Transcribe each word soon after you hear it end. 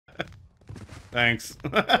Thanks.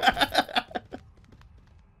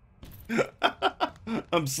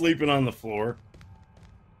 I'm sleeping on the floor.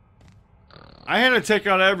 I had to take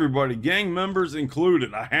out everybody, gang members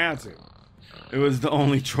included. I had to. It was the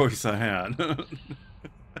only choice I had.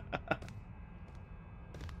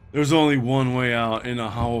 There's only one way out in a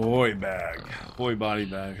Hawaii bag. Hawaii body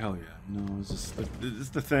bag. Hell yeah. No, it's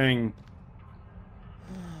the thing.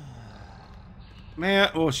 Man,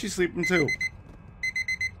 well, she's sleeping too.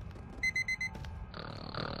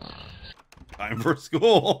 Time for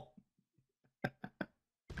school.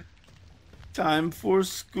 Time for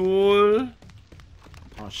school.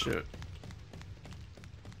 Oh shit.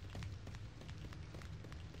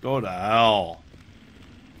 Go to hell.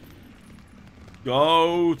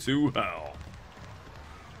 Go to hell.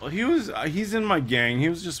 Well, he's in my gang. He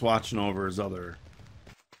was just watching over his other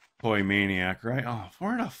toy maniac, right? Oh,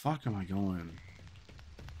 where the fuck am I going?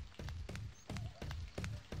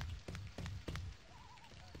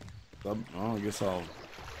 Oh, I guess I'll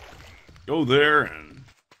go there and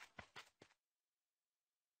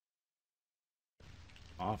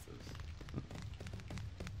office.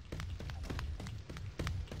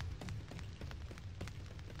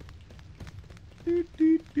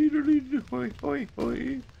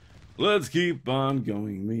 Let's keep on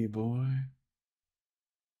going, me boy.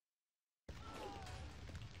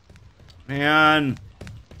 Man.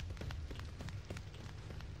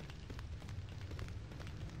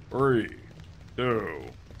 3, 2.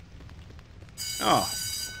 Oh.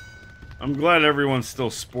 I'm glad everyone's still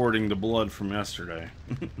sporting the blood from yesterday.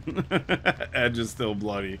 Edge is still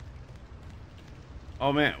bloody.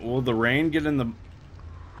 Oh man, will the rain get in the...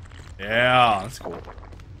 Yeah, that's cool.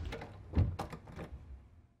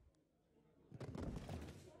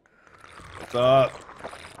 What's up?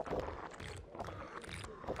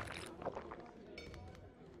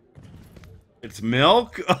 It's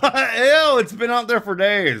milk? Ew, it's been out there for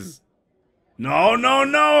days. No, no,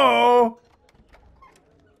 no!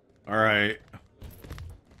 Alright.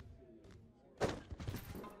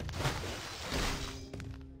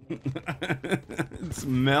 It's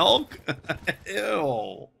milk?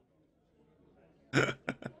 Ew.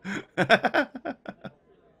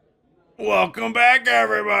 Welcome back,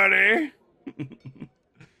 everybody.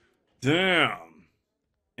 Damn.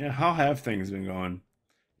 Yeah, how have things been going?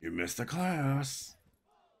 You missed a class.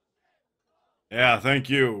 Yeah, thank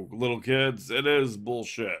you, little kids. It is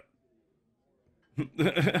bullshit.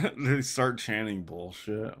 They start chanting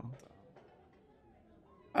bullshit.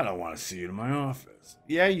 I don't want to see you in my office.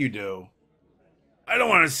 Yeah, you do. I don't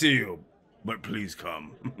want to see you, but please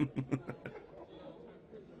come.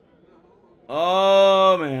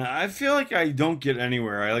 Oh, man. I feel like I don't get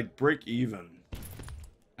anywhere. I, like, break even.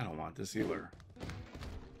 I don't want this either.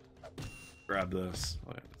 Grab this.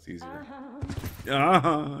 Oh, yeah, it's easier.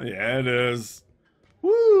 Yeah, it is.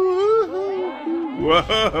 Woo!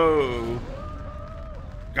 Whoa!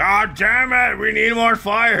 God damn it! We need more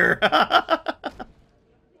fire!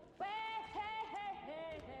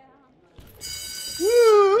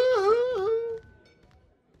 Woo!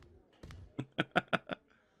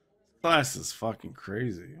 Class is fucking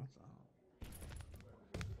crazy.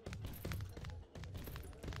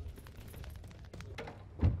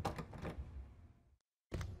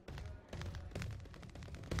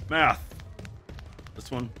 Math. This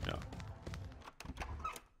one? Yeah.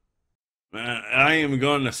 Man, I am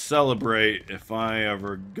going to celebrate if I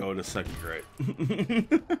ever go to second grade.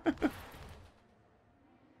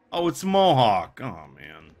 Oh, it's Mohawk. Oh,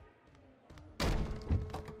 man.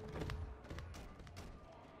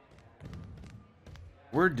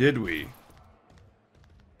 Where did we?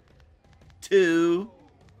 2.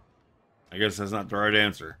 I guess that's not the right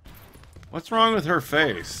answer. What's wrong with her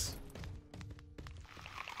face?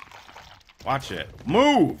 Watch it.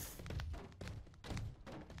 Move!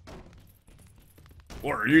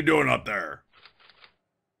 What are you doing up there?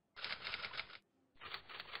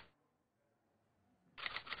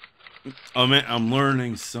 Oh man, I'm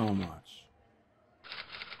learning so much.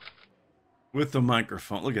 With the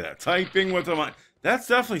microphone. Look at that. Typing with the mic. That's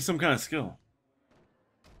definitely some kind of skill.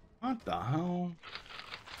 What the hell?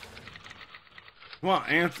 Come on,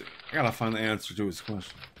 answer. I gotta find the answer to his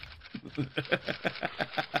question.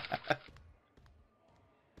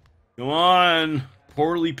 Come on.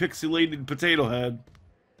 Poorly pixelated potato head.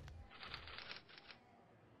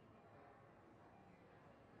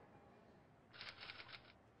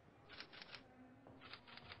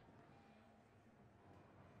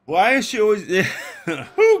 Why is she always...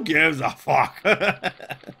 Who gives a fuck?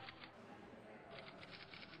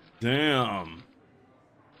 Damn.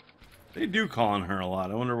 They do call on her a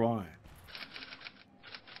lot. I wonder why.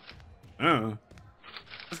 I don't know.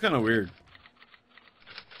 That's kind of weird.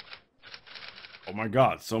 Oh my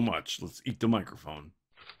god, so much. Let's eat the microphone.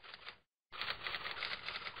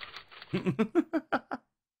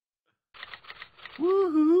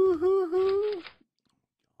 Woohoo!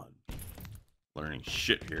 Learning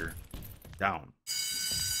shit here. Down.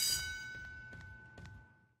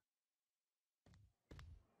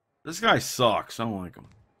 This guy sucks. I don't like him.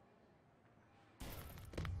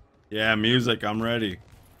 Yeah, music. I'm ready.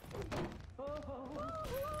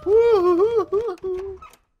 Woo-hoo-hoo-hoo.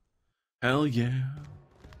 Hell yeah.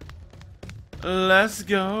 Let's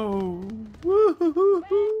go.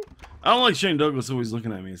 Woo-hoo-hoo-hoo. I don't like Shane Douglas always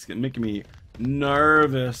looking at me. It's making me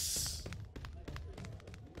nervous.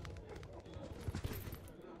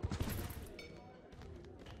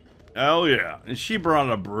 Hell yeah. And she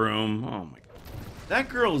brought a broom. Oh my god. That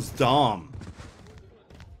girl is dumb.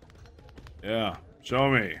 Yeah.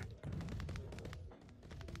 Show me.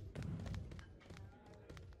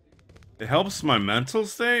 It helps my mental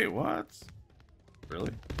state? What?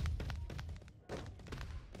 Really?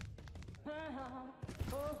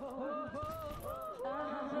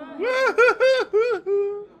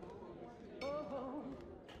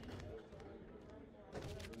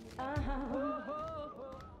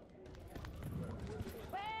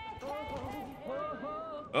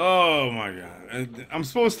 Oh my god. I'm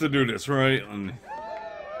supposed to do this, right?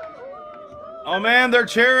 Oh man, they're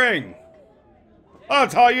cheering!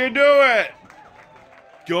 That's how you do it!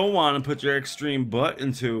 Go on and put your extreme butt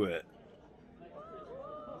into it.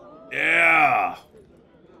 Yeah!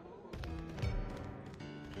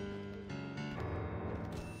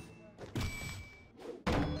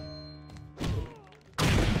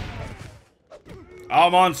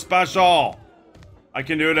 I'm on special! I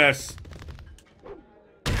can do this.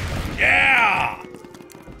 Yeah!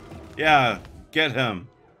 Yeah, get him.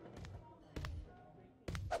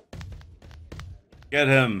 Get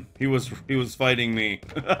him. He was fighting me.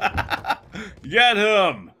 Get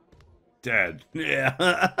him. Dead. Yeah.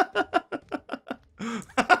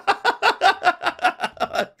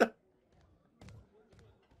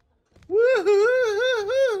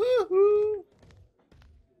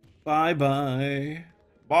 Bye bye.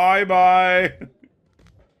 Bye bye.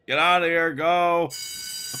 Get out of here. Go.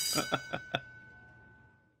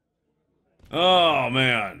 Oh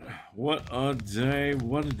man. What a day.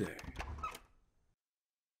 What a day.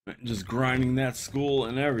 Just grinding that school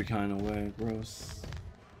in every kind of way. Gross.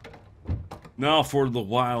 Now for the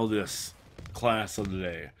wildest class of the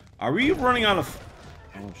day. Are we running out of...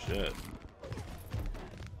 Oh shit.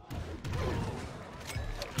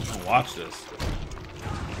 Oh, watch this.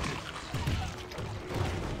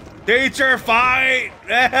 Teacher fight!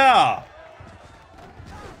 Yeah!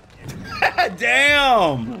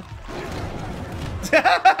 Damn!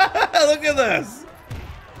 Look at this!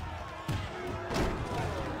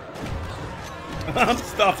 I'm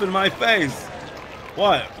stuffing my face.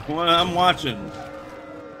 What? What I'm watching?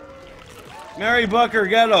 Mary Bucker,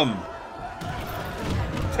 get him!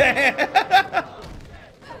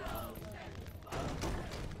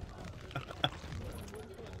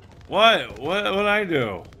 What? What'd I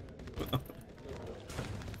do?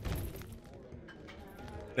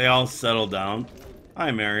 They all settle down.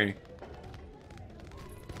 Hi, Mary.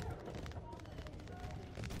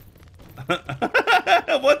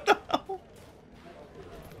 What the hell?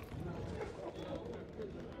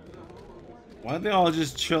 Why don't they all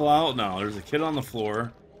just chill out now? There's a kid on the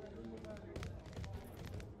floor.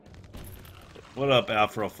 What up,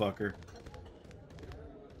 Afro fucker?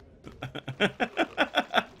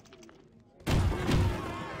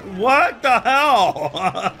 What the hell?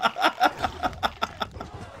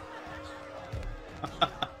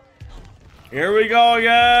 Here we go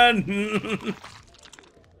again.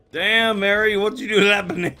 Damn, Mary, what'd you do to that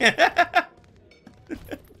banana?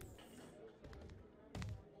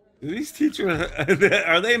 These teachers,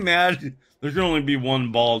 are they mad? There can only be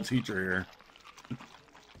one bald teacher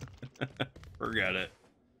here. Forget it.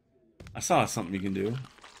 I saw something you can do.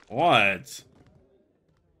 What?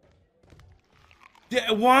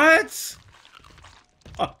 Yeah, what?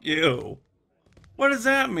 Fuck you. What does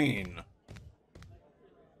that mean?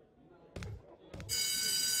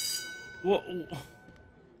 Well,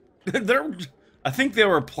 I think they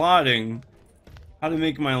were plotting how to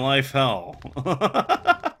make my life hell.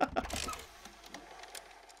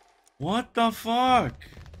 What the fuck?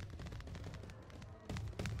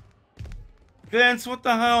 Vince, what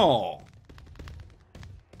the hell?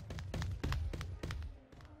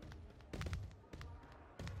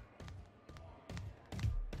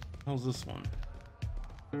 How's this one?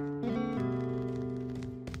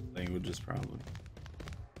 Languages, probably.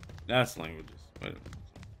 That's languages. Wait.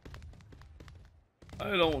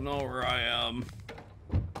 I don't know where I am.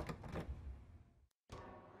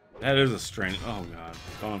 That is a strange. Oh god.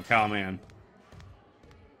 Call him Cowman.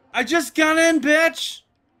 I just got in, bitch!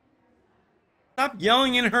 Stop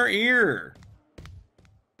yelling in her ear.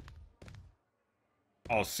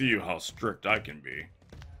 I'll see you how strict I can be.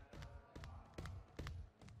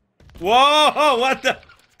 Whoa! What the?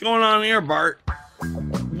 What's going on here, Bart?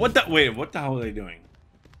 What the? Wait, what the hell are they doing?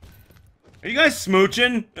 Are you guys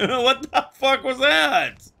smooching? What the fuck was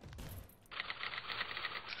that?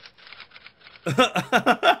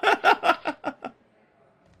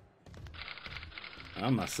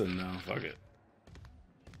 I'm not sitting down. Fuck it.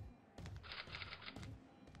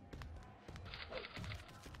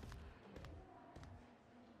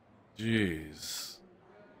 Jeez.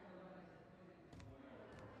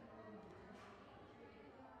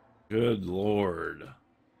 Good Lord.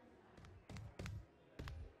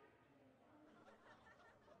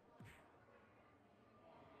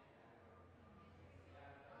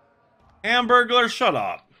 Hamburglar, shut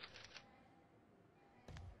up.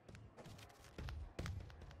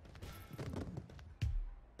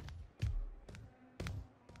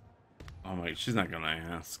 Oh my, she's not gonna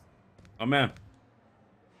ask. Oh man.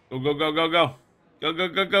 Go, go, go, go, go. Go, go,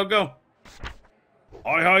 go, go, go.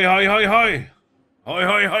 Hoi, hoi, hoi, hoi, hoi. Hoi,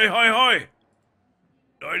 hoi, hoi, hoi, hoi.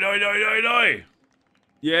 Doi, doi, doi, doi, doi.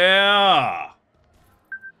 Yeah.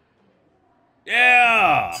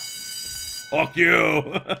 Yeah. Fuck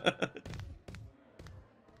you.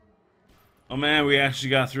 Oh man, we actually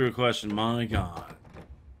got through a question. My god.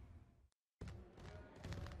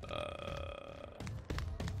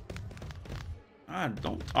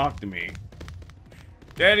 Don't talk to me.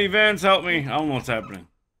 Daddy Vince, help me. I don't know what's happening.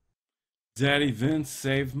 Daddy Vince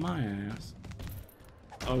saved my ass.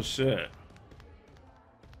 Oh shit.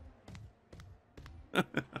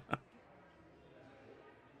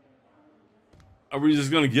 Are we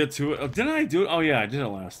just gonna get to it? Oh, didn't I do it? Oh yeah, I did it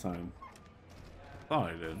last time. Thought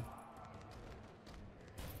I did.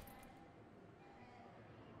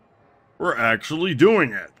 We're actually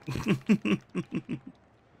doing it.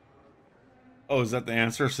 Oh, is that the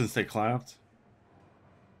answer since they clapped?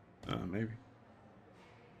 Maybe.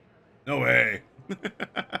 No way.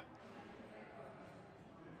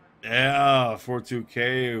 Yeah,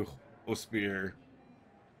 42K spear.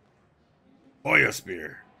 Hoya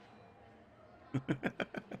spear.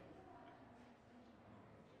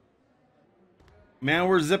 Man,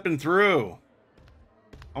 we're zipping through.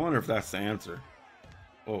 I wonder if that's the answer.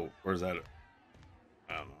 Oh, where's that?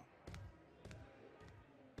 I don't know.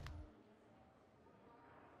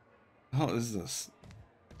 How is this?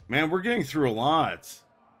 Man, we're getting through a lot.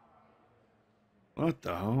 What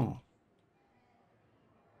the hell?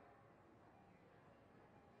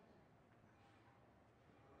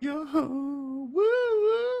 Yo, woo,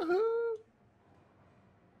 woo.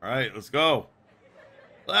 All right, let's go.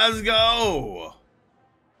 Let's go.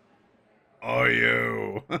 Oh,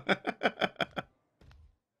 you.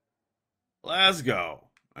 Let's go.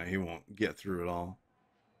 He won't get through it all.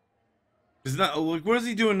 Is that like what is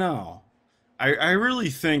he doing now? I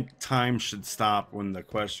really think time should stop when the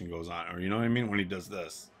question goes on, or you know what I mean, when he does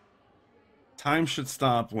this. Time should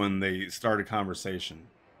stop when they start a conversation.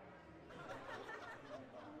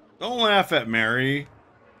 Don't laugh at Mary.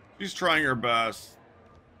 She's trying her best.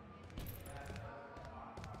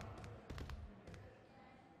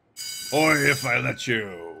 Or if I let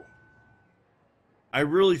you. I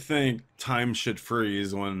really think time should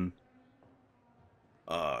freeze when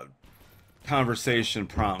conversation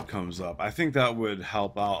prompt comes up. I think that would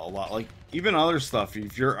help out a lot. Like even other stuff,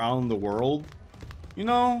 if you're out in the world, you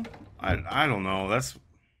know, I don't know. That's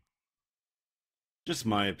just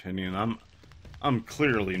my opinion. I'm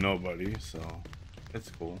clearly nobody, so it's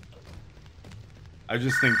cool. I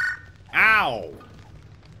just think, ow!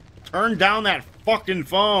 Turn down that fucking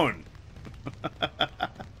phone.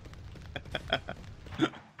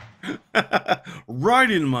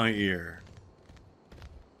 Right in my ear.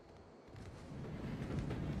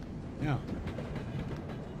 Yeah.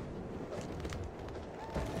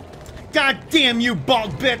 God damn you,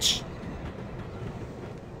 bald bitch!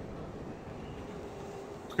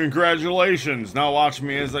 Congratulations. Now watch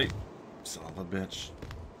me as I... Son of a bitch.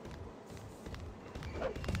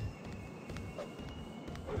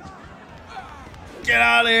 Get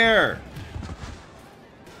out of here!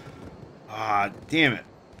 Ah, damn it.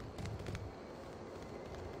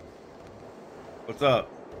 What's up?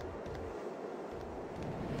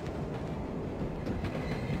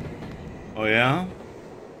 Oh, yeah?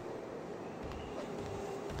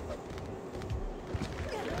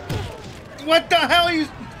 What the hell are you...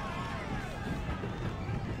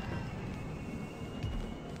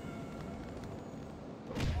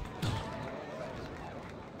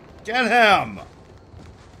 Get him!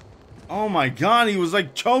 Oh my god, he was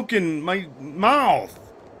like choking my mouth.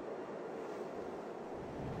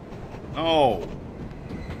 Oh.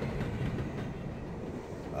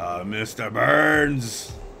 Mr.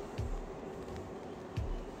 Burns.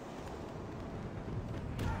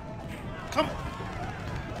 Come.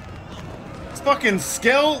 It's fucking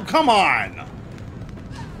skill. Come on.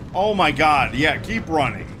 Oh my god. Yeah, keep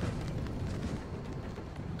running.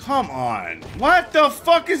 Come on. What the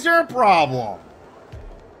fuck is your problem?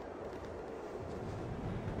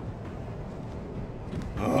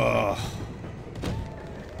 Ugh.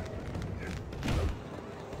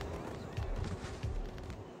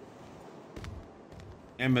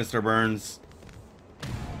 And Mr. Burns.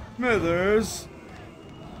 Smithers.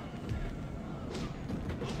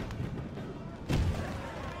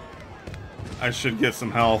 I should get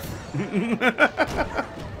some health.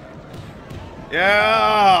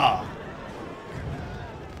 Yeah.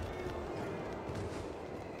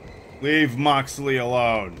 Leave Moxley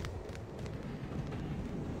alone.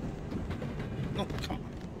 Oh, come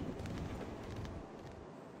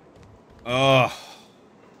on. Ugh.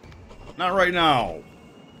 Not right now.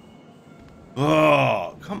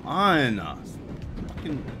 Oh, come on.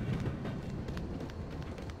 Fucking...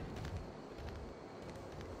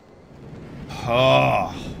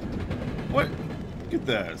 Oh. What? Look at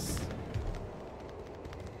this.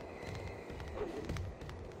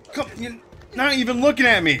 Come, you're not even looking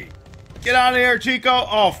at me. Get out of here, Chico.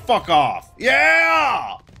 Oh, fuck off.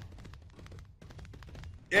 Yeah!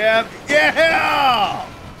 Yeah, yeah!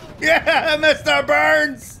 Yeah, Mr.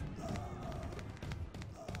 Burns!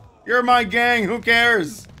 You're my gang, who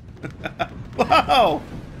cares? Wow!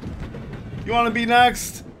 You want to be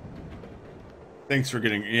next? Thanks for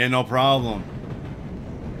getting... Yeah, no problem.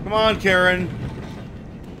 Come on, Karen.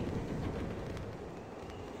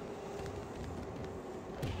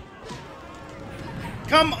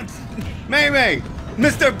 Come on! May!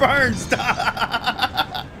 Mr. Burns!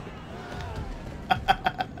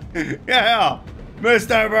 Yeah!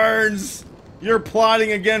 Mr. Burns! You're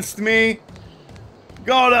plotting against me?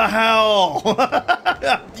 Go to hell!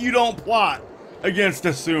 You don't plot against a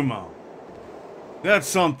sumo. That's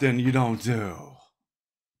something you don't do.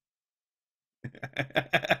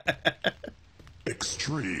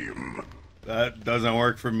 Extreme. That doesn't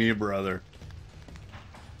work for me, brother.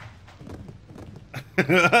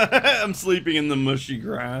 I'm sleeping in the mushy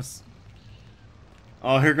grass.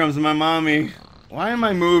 Oh, here comes my mommy. Why am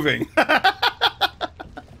I moving?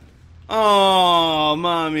 Oh,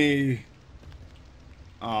 mommy.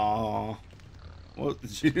 Oh. What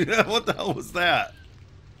the hell was that?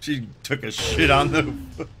 She took a shit on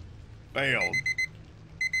the... Failed.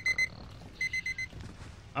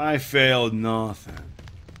 I failed nothing.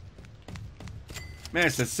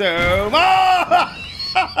 Mr. Sumo!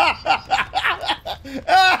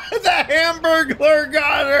 The Hamburglar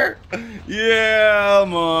got her! Yeah,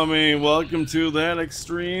 mommy. Welcome to that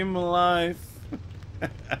extreme life.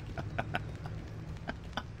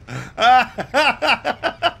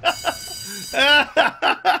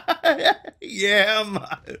 Yeah,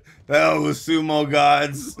 those sumo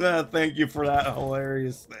gods. Thank you for that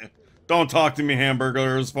hilarious thing. Don't talk to me,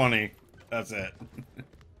 Hamburglar. It was funny. That's it.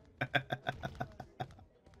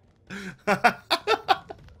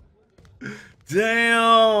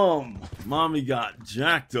 Damn! Mommy got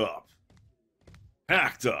jacked up.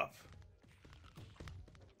 Packed up.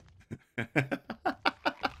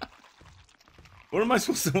 What am I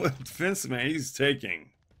supposed to with Vince, man? He's taking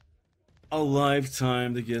a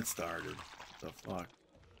lifetime to get started. What the fuck?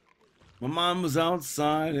 My mom was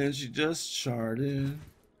outside and she just charted.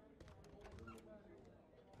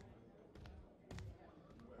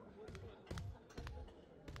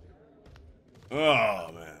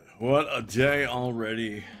 Oh, man. What a day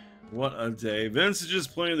already. What a day. Vince is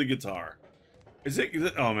just playing the guitar. Is it...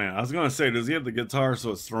 Oh, man. I was going to say, does he have the guitar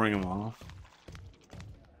so it's throwing him off?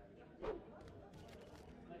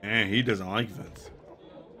 Man, he doesn't like Vince.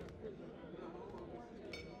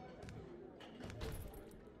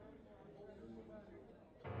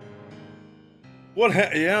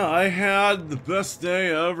 Yeah, I had the best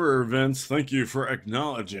day ever, Vince. Thank you for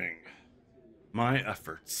acknowledging my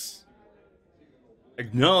efforts.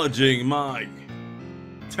 Acknowledging my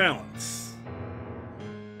talents.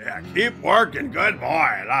 Yeah, keep working. Good boy.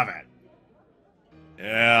 I love it.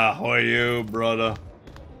 Yeah, how are you, brother?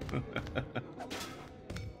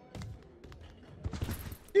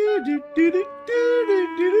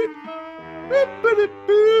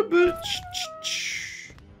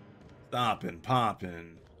 Stopping,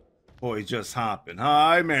 popping. Boy, just hopping.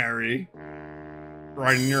 Hi, Mary.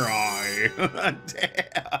 Right in your eye.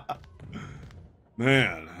 Damn.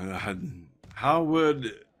 Man, how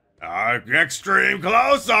would Extreme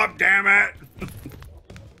close-up, damn it!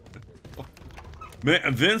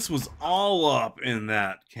 Man, Vince was all up in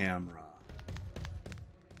that camera.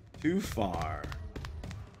 Too far.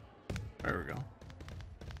 There we go.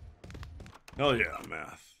 Hell yeah,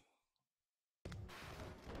 math.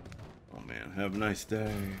 Oh man, have a nice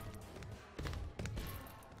day.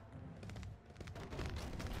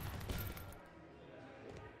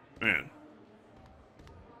 Man.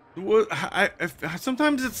 What,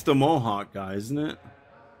 sometimes it's the Mohawk guy, isn't it?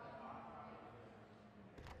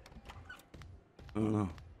 I don't know.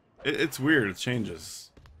 It's weird. It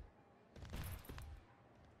changes.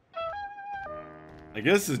 I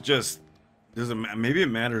guess it just doesn't. Maybe it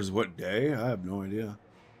matters what day. I have no idea.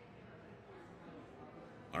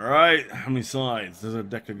 All right, how many slides? There's a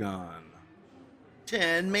decagon.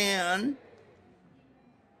 10, man.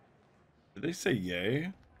 Did they say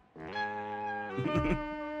yay?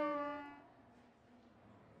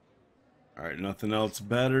 All right, nothing else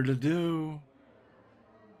better to do.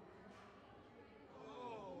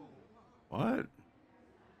 What?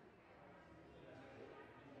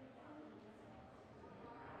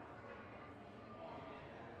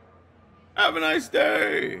 Have a nice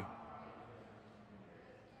day.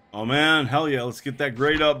 Oh man, hell yeah, let's get that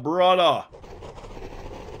grade up, brother.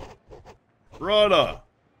 Brother.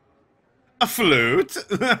 A flute.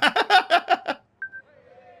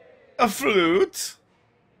 A flute.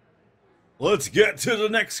 Let's get to the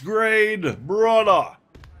next grade, brother.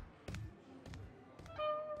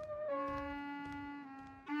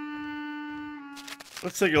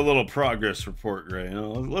 Let's take a little progress report, Gray. You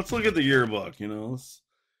know, let's look at the yearbook. You know,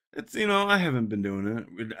 it's you know, I haven't been doing it.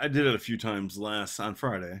 I did it a few times on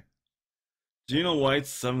Friday. Gina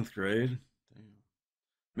White's 7th grade. Damn.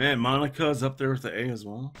 Man, Monica's up there with the A as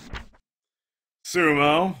well.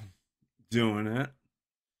 Sumo doing it.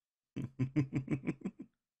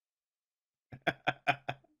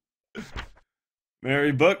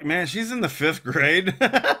 Mary Book, man, she's in the 5th grade.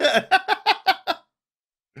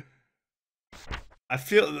 I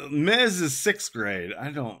feel Miz is 6th grade.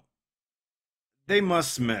 They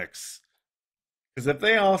must mix. Because if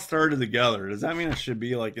they all started together, does that mean it should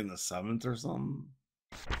be like in the 7th or something?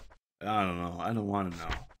 I don't know. I don't want to know.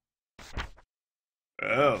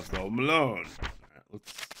 Oh, so Malone. Right,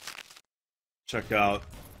 let's check out.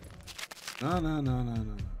 No.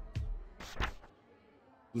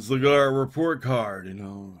 Let's look at our report card, you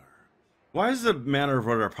know. Why does it matter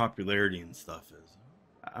what our popularity and stuff is?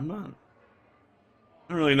 I don't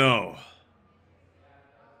really know.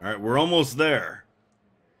 All right, we're almost there.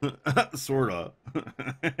 Sorta. All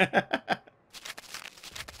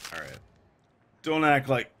right. Don't act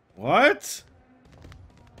like... What?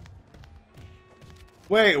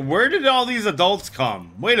 Wait, where did all these adults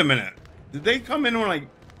come? Wait a minute. Did they come in when I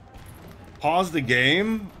paused the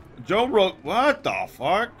game? Joe wrote... What the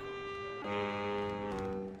fuck?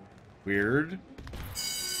 Weird.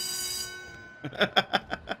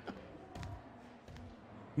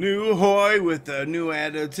 New Hoy with a new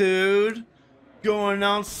attitude. Going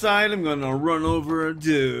outside, I'm gonna run over a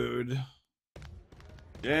dude.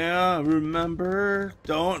 Yeah, remember?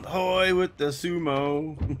 Don't hoy with the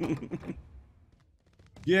sumo.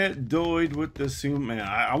 Get doyed with the sumo. Man,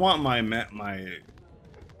 I want my...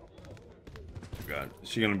 Oh God, is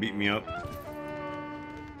she gonna beat me up?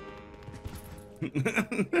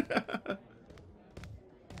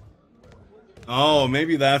 Oh,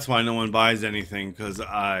 maybe that's why no one buys anything, because you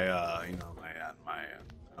know, I don't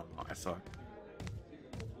know, I suck.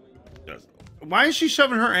 Why is she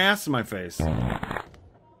shoving her ass in my face? I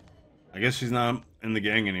guess she's not in the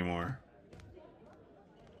gang anymore.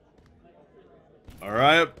 All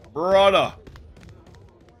right, brother.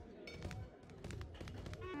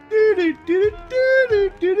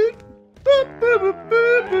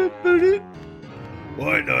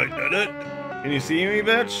 What? Can you see me,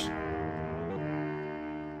 bitch?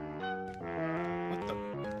 What the?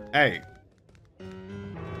 Hey.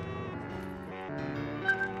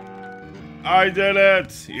 I did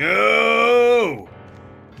it! Yo!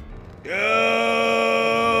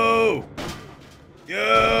 Yo!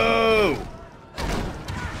 Yo!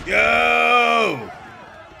 Yo!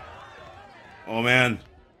 Oh man.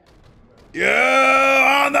 Yo!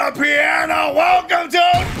 On the piano! Welcome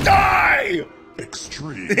to Die!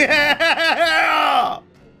 Extreme. Yeah!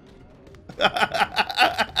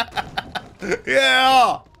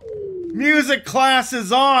 Yeah! Music class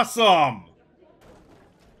is awesome!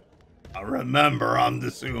 I remember I'm the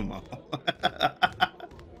sumo.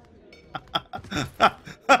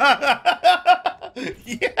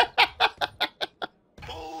 Yeah.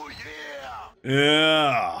 Oh yeah.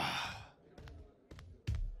 Yeah.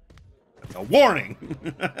 a warning.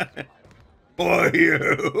 For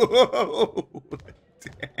you.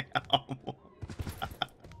 Damn.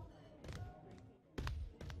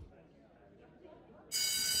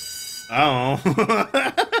 Oh.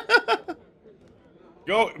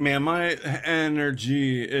 Go, man, my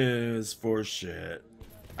energy is for shit.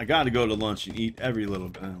 I gotta go to lunch and eat every little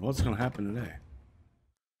bit. What's gonna happen today?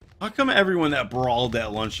 How come everyone that brawled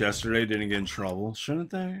at lunch yesterday didn't get in trouble? Shouldn't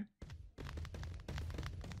they?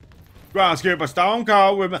 Groundskeeper,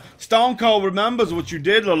 Stone Cold remembers what you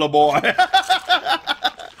did, little boy.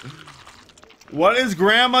 What is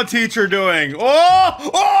Grandma Teacher doing?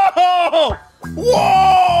 Oh! Oh!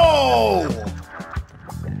 Whoa!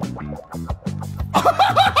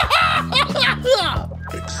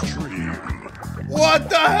 Extreme. What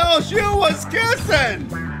the hell? She was kissing!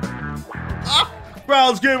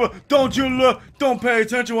 Groundskeeper, don't you look? Don't pay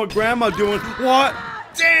attention to what Grandma doing. What?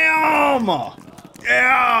 Damn!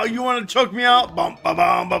 Yeah, you want to choke me out? Bump, ba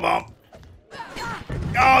bum, ba bump.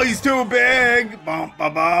 Oh, he's too big. Bump,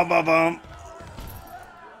 ba bum, ba bump.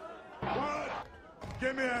 What?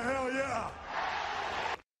 Give me a hell yeah.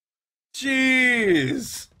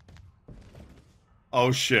 Jeez.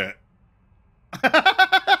 Oh shit. Shut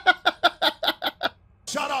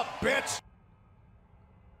up, bitch.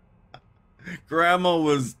 Grandma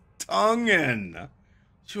was tonguing.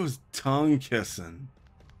 She was tongue kissing.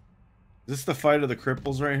 Is this the fight of the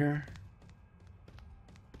cripples right here?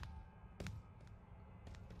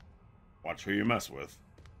 Watch who you mess with.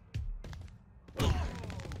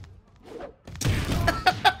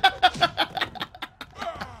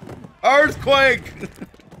 Earthquake!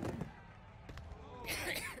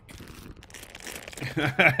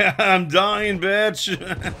 I'm dying, bitch.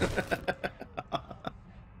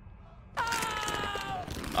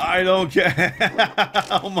 I don't care.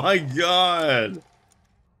 Oh my god.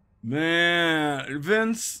 Man,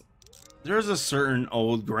 Vince, there's a certain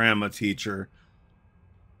old grandma teacher.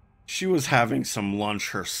 She was having some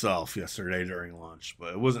lunch herself yesterday during lunch,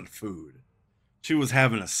 but it wasn't food. She was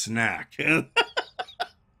having a snack. Damn,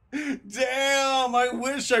 I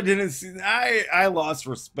wish I didn't see that. I lost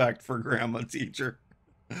respect for grandma teacher.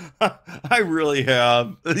 I really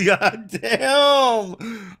have. God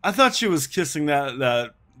damn. I thought she was kissing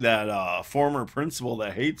that former principal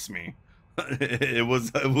that hates me. It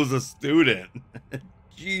was a student.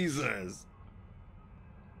 Jesus.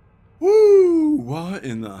 Woo! What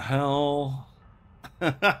in the hell?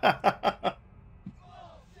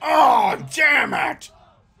 Oh, damn it!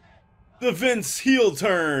 The Vince heel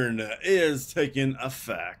turn is taking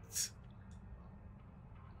effect.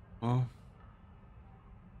 Well,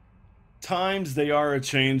 times they are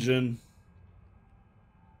a-changin'.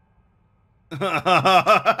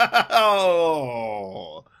 Oh.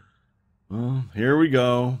 Well, here we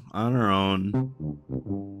go on our own.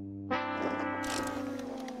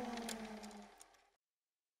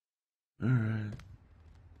 All right.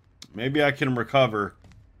 Maybe I can recover.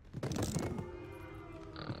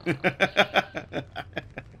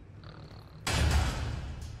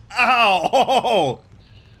 Ow!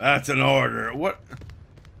 That's an order. What?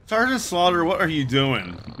 Sergeant Slaughter, what are you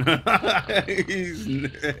doing?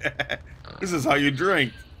 This is how you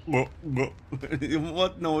drink. What?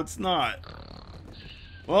 No, it's not.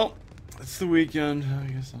 Well, it's the weekend. I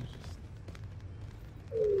guess I'll just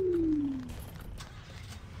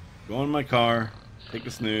go in my car, take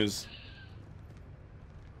a snooze.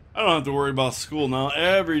 I don't have to worry about school now.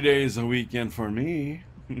 Every day is a weekend for me.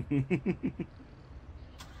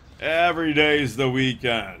 Every day is the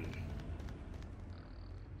weekend.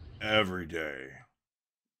 Every day.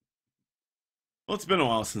 Well, it's been a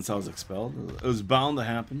while since I was expelled. It was bound to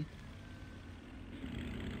happen.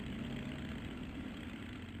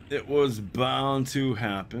 It was bound to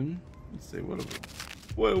happen. Let's see,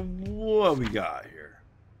 what we got here?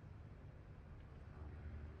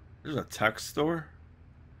 There's a tech store.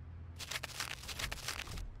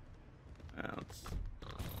 Yeah, let's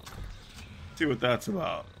see what that's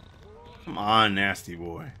about. Come on, nasty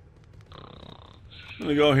boy. I'm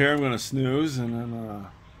gonna go here. I'm gonna snooze, and then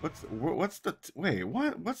what's the wait?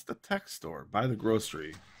 What? What's the tech store by the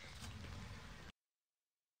grocery?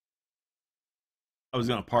 I was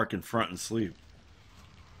gonna park in front and sleep.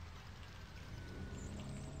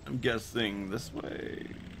 I'm guessing this way.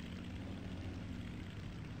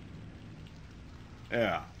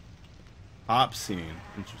 Yeah. Hop scene.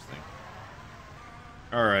 Interesting.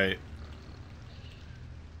 All right.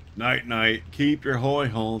 Night, night. Keep your hoy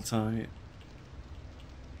hole tight.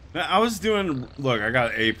 Now, I was doing. Look, I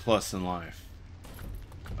got an A+ in life.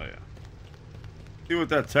 Oh yeah. See what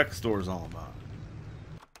that tech store is all about.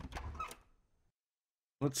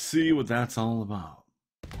 Let's see what that's all about.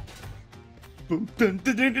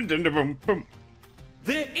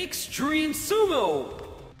 The Extreme Sumo!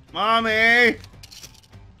 Mommy!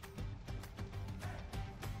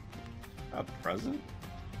 A present?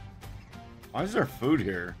 Why is there food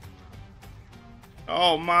here?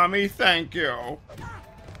 Oh, Mommy, thank you.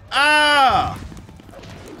 Ah!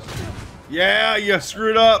 Yeah, you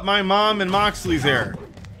screwed up. My mom and Moxley's here.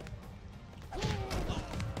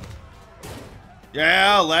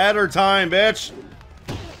 Yeah, ladder time, bitch.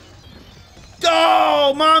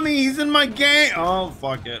 Oh, Mommy, he's in my game. Oh,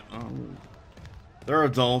 fuck it. Oh. They're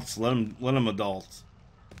adults. Let them adults.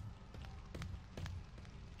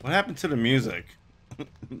 What happened to the music?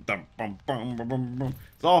 It's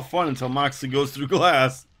all fun until Moxley goes through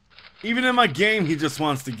glass. Even in my game, he just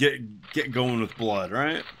wants to get going with blood,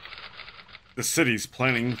 right? The city's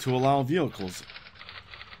planning to allow vehicles.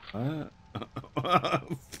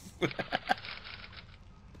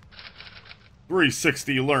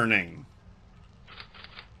 360 learning.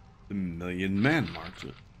 The Million Man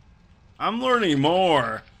Market. I'm learning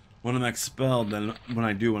more when I'm expelled than when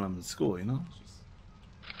I do when I'm in school, you know?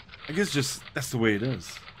 I guess just that's the way it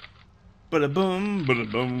is. Bada boom,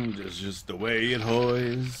 just the way it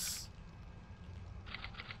hoys.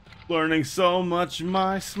 Learning so much,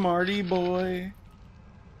 my smarty boy.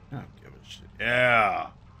 I don't give a shit. Yeah.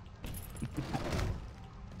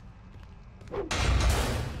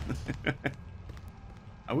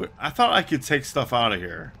 I thought I could take stuff out of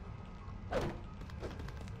here.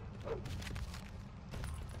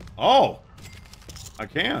 Oh, I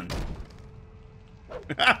can.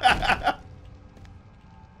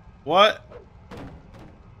 What?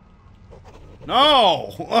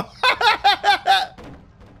 No.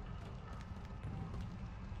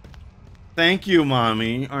 Thank you,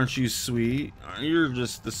 Mommy. Aren't you sweet? You're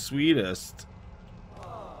just the sweetest.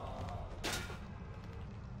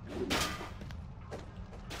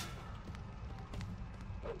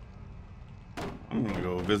 I'm gonna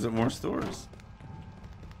go visit more stores.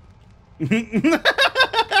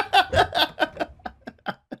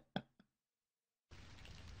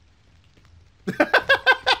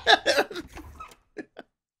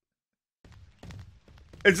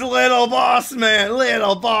 It's Little Boss Man,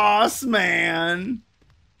 Little Boss Man.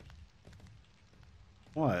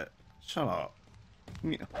 What? Shut up.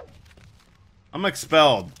 I'm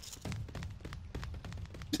expelled.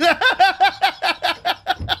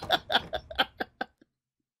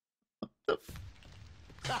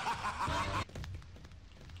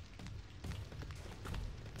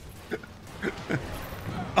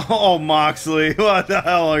 Oh, Moxley, what the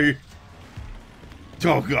hell are you?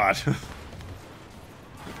 Oh, God.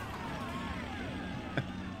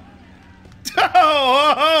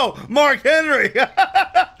 Oh, Mark Henry.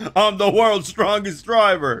 I'm the world's strongest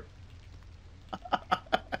driver.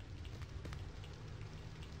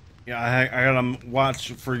 Yeah, I gotta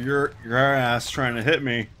watch for your ass trying to hit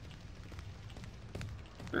me. Is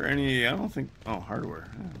there any? I don't think. Oh, hardware.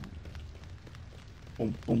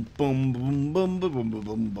 Boom, boom, boom, boom, boom, boom, boom, boom,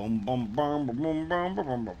 boom, boom, boom, boom, boom, boom,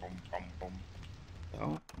 boom, boom, boom.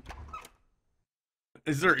 Oh.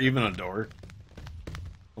 Is there even a door?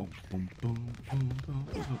 Boom, boom, boom, boom, boom,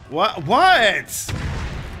 boom. What? What?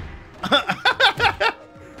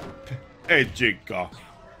 Hey, Chica.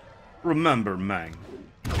 Remember, man.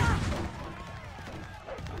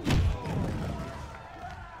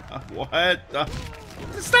 What?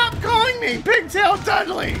 Stop calling me Pigtail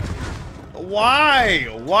Dudley! Why?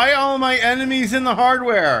 Why all my enemies in the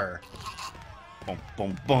hardware? Boom,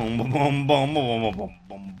 boom, boom, boom, boom, boom, boom, boom,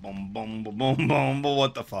 boom, boom, boom, boom, boom, boom.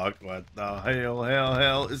 What the fuck? What the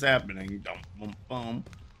hell is happening? Boom, boom,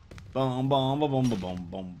 boom, boom, boom, boom, boom,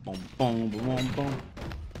 boom, boom, boom, boom, boom.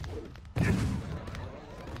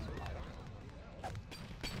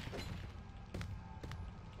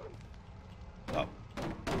 Oh.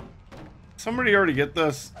 Somebody already get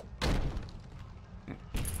this?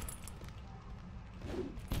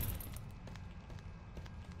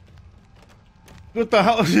 What the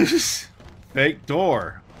hell is this? Fake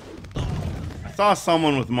door. I saw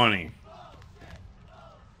someone with money. I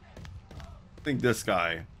think this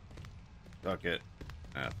guy. Fuck it.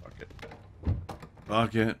 Ah, fuck it.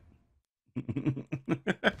 Fuck it.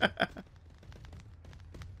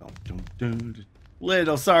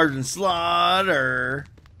 Little Sergeant Slaughter.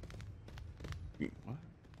 What?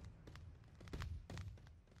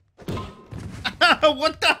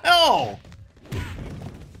 What the hell?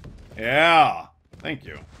 Yeah. Thank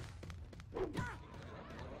you.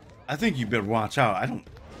 I think you better watch out.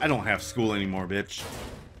 I don't have school anymore, bitch.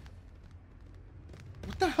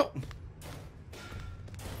 What the hell?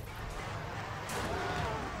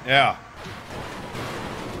 Yeah.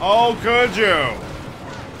 Oh, could you?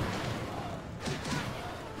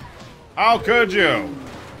 How could you?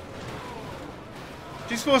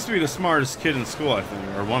 She's supposed to be the smartest kid in school, I think,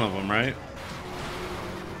 or one of them, right?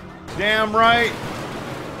 Damn right.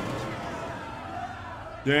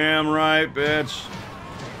 Damn right, bitch.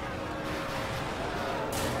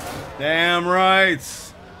 Damn right.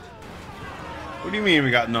 What do you mean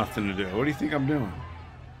we got nothing to do? What do you think I'm doing?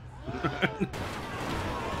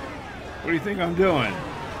 What do you think I'm doing?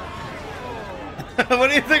 What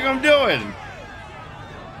do you think I'm doing?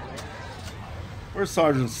 Where's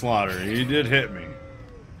Sergeant Slaughter? He did hit me.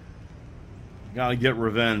 Gotta get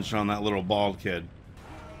revenge on that little bald kid.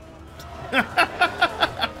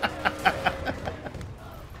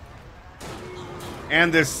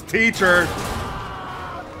 And this teacher.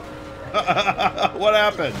 What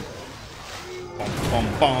happened?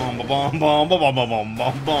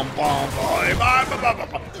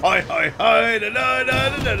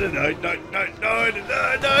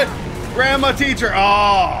 Grandma teacher.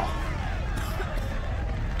 Oh.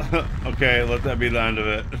 Okay, let that be the end of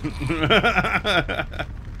it.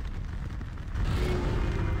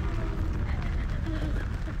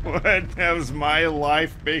 What? That was my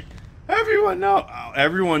life, baby. Everyone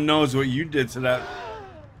knows what you did to that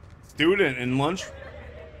student in lunch.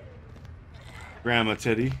 Grandma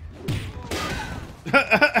Titty.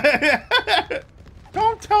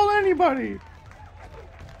 Don't tell anybody.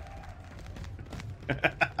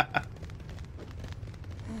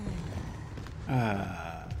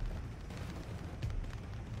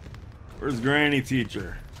 Where's Granny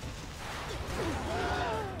Teacher?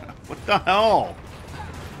 What the hell?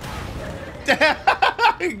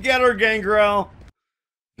 Get her, Gangrel.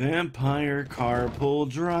 Vampire carpool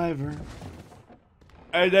driver.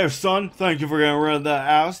 Hey there, son. Thank you for getting rid of that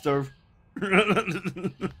Alistair.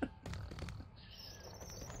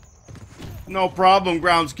 No problem,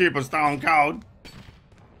 groundskeeper Stone Cold.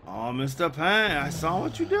 Oh, Mr. Pan, I saw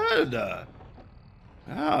what you did. Oh,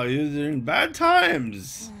 you're in bad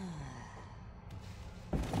times.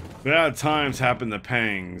 Bad times happen to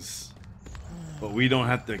Pangs. But we don't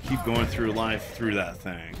have to keep going through life through that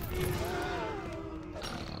thing.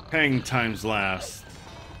 Pang times last.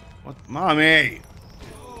 What? Mommy!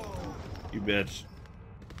 You bitch.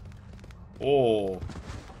 Oh.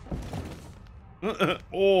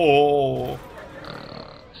 Oh.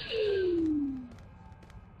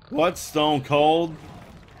 What, Stone Cold?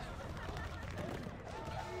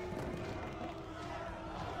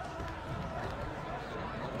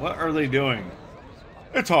 What are they doing?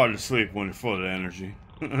 It's hard to sleep when you're full of energy.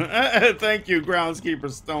 Thank you,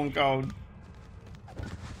 groundskeeper Stone Cold.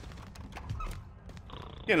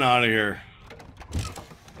 Get out of here.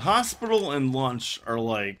 Hospital and lunch are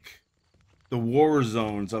like the war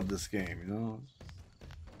zones of this game, you know?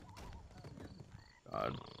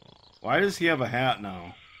 God. Why does he have a hat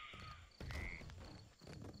now?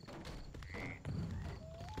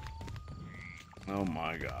 Oh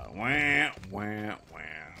my god. Wah, wah, wah.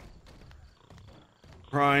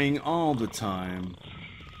 Crying all the time.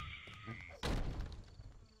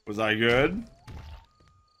 Was I good?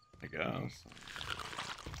 I guess.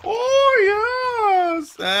 Oh,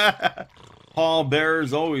 yes! Paul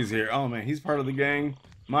Bearer's always here. Oh, man, he's part of the gang.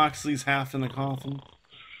 Moxley's half in the coffin.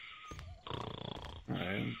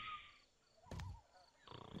 Alright.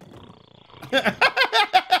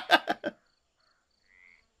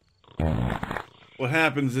 What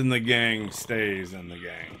happens in the gang stays in the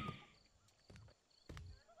gang.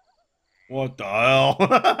 What the hell?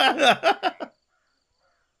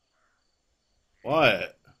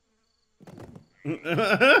 What?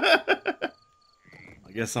 I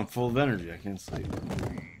guess I'm full of energy. I can't sleep.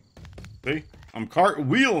 See? I'm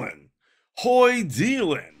cartwheeling. Hoy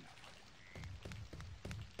dealing.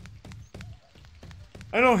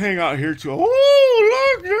 I don't hang out here too.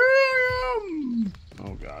 Oh, look, here I am.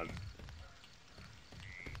 Oh, God.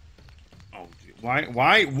 Oh, dude.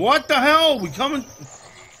 Why? What the hell? We coming?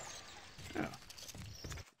 Yeah.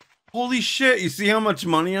 Holy shit. You see how much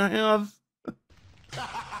money I have?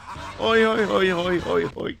 Oi, oi, oi, oi, oi,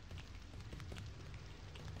 oi.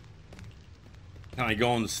 Can I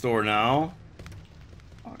go in the store now?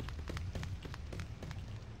 I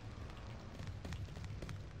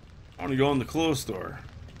want to go in the clothes store.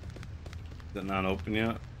 Is that not open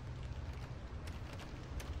yet?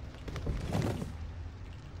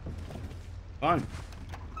 Fine.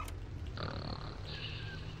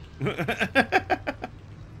 It's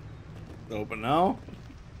open now?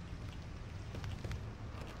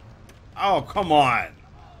 Oh, come on.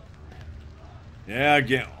 Yeah,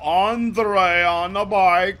 get Andre on the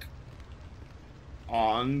bike.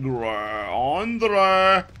 Andre.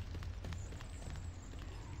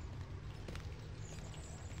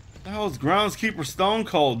 What the hell is groundskeeper Stone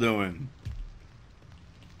Cold doing?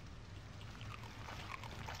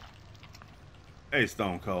 Hey,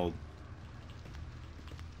 Stone Cold.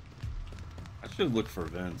 I should look for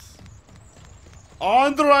Vince.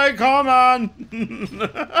 Andre, come on!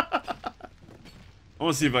 I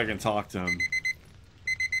want to see if I can talk to him.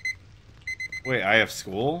 Wait, I have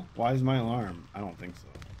school? Why is my alarm? I don't think so.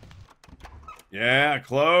 Yeah,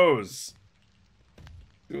 close.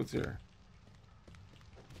 See what's here.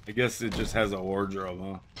 I guess it just has a wardrobe,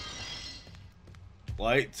 huh?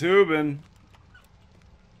 Light tubing.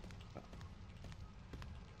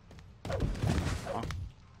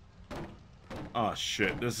 Oh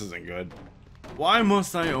shit, this isn't good. Why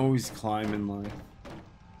must I always climb in life?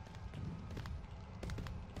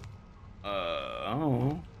 I don't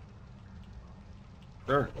know.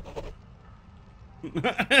 Sure.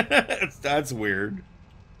 That's weird.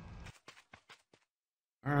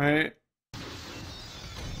 Alright.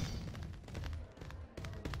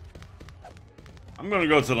 I'm gonna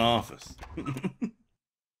go to the office. Boom,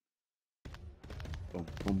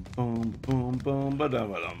 boom, boom, boom, boom,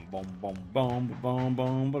 ba-da-ba-dum, boom, boom, boom, boom,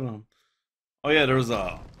 boom, ba-dum. Oh yeah, there was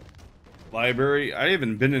a library. I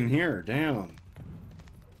haven't been in here. Damn.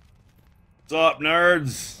 What's up,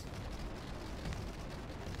 nerds?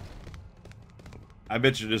 I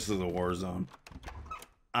bet you this is a war zone.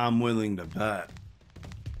 I'm willing to bet.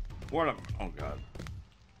 What a... Oh god.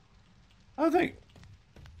 I think...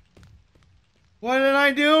 What did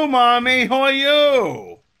I do, mommy? Who are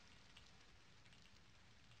you?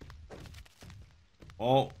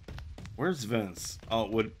 Oh, where's Vince? Oh,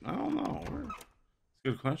 would I don't know. Where? It's a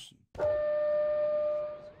good question.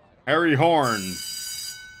 Harry Horn.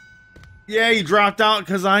 Yeah, he dropped out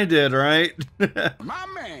because I did, right? My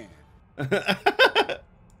man.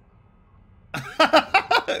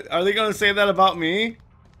 Are they gonna say that about me?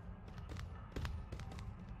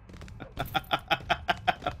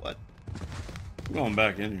 What? I'm going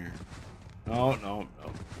back in here. No, no,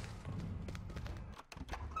 no.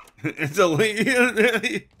 It's a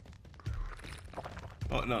lead.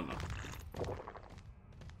 Oh, no, no.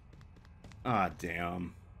 Ah,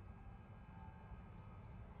 damn.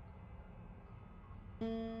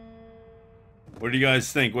 What do you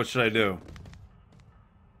guys think? What should I do?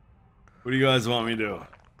 What do you guys want me to do?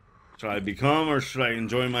 Should I become or should I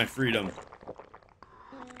enjoy my freedom?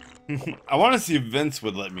 I want to see if Vince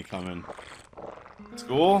would let me come in.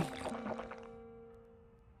 School?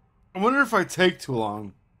 I wonder if I take too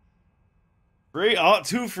long. Great, oh,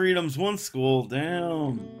 2 freedoms, 1 school.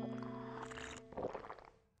 Damn.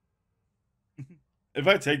 If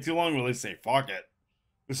I take too long, will they say, fuck it?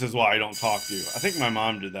 This is why I don't talk to you. I think my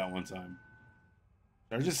mom did that one time.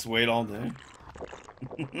 Should I just wait all day?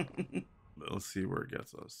 But let's see where it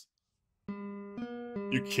gets us.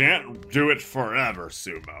 You can't do it forever,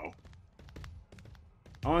 Sumo.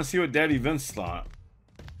 I want to see what Daddy Vince thought.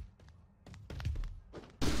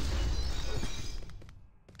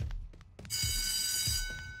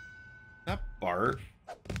 That Bart.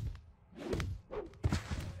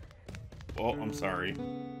 Oh, I'm sorry.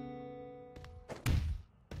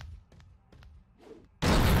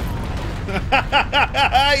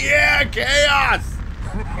 Yeah, chaos!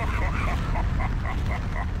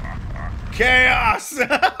 Chaos!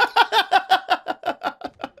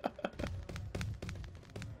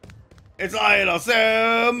 It's Little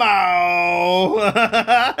Sumo!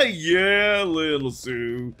 Yeah, Little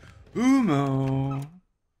Sumo.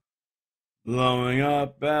 Blowing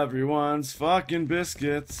up everyone's fucking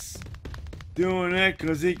biscuits. Doing it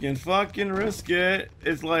cause he can fucking risk it.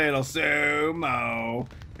 It's Little Sumo.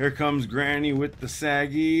 Here comes Granny with the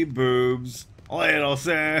saggy boobs. Little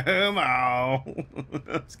Sumo.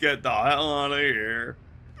 Let's get the hell out of here.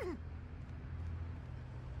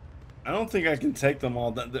 I don't think I can take them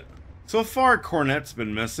all down. So far, Cornette's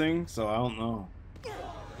been missing, so I don't know.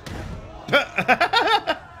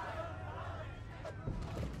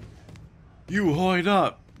 You hoid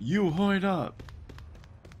up. You hoid up.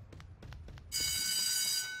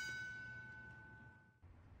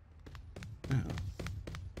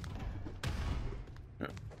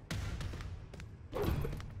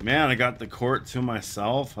 Man, I got the court to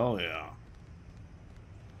myself. Hell yeah.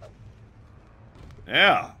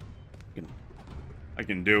 Yeah. I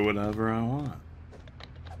can do whatever I want.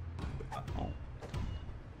 Oh.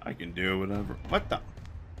 I can do whatever. What the?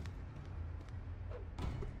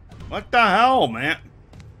 What the hell, man?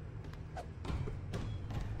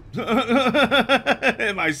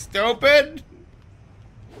 Am I stupid?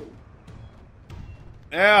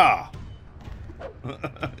 Yeah.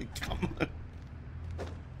 Come on.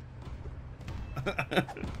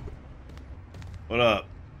 What up?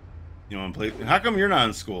 You want to play? How come you're not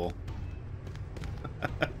in school?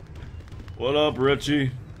 What up,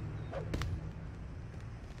 Richie?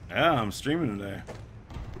 Yeah, I'm streaming today.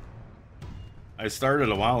 I started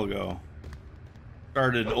a while ago.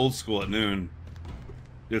 Started old school at noon.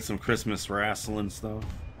 Did some Christmas wrestling stuff.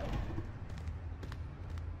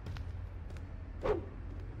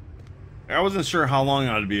 I wasn't sure how long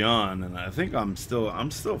I'd be on, and I think I'm still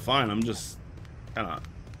fine. I'm just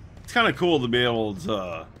it's kind of cool to be able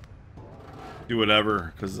to do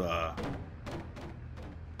whatever, because at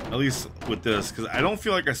least with this, because I don't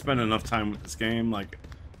feel like I spend enough time with this game. Like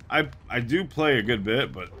I do play a good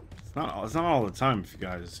bit, but it's not all the time. If you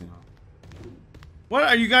guys, you know, what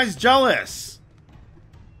are you guys jealous?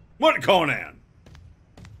 What, Conan?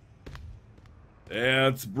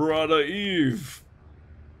 That's Brother Eve.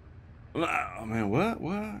 Oh man,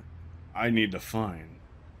 what? I need to find.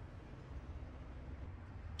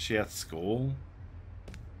 She at school?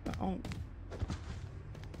 Oh,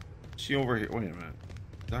 she over here. Wait a minute.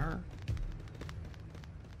 Is that her?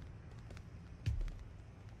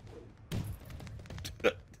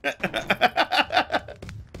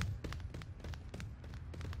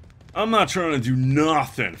 I'm not trying to do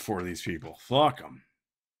nothing for these people. Fuck them.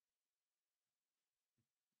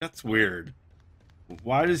 That's weird.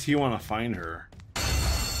 Why does he want to find her?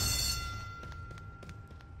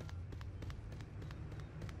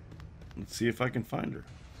 Let's see if I can find her.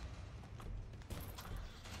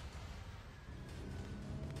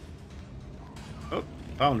 Oh,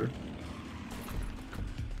 found her.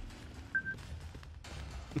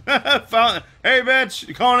 Found. Hey,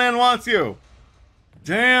 bitch! Conan wants you.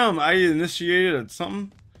 Damn, I initiated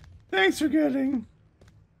something. Thanks for getting.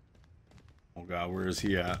 Oh God, where is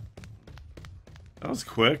he at? That was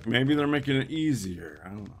quick. Maybe they're making it easier. I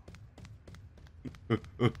don't know.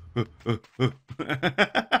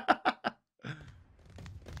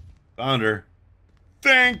 Found her.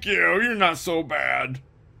 Thank you. You're not so bad.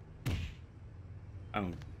 I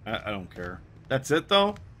don't care. That's it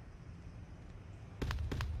though.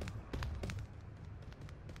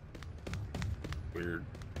 Weird.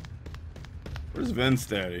 Where's Vince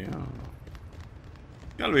Daddy? I don't know.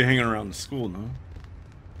 Gotta be hanging around the school, no?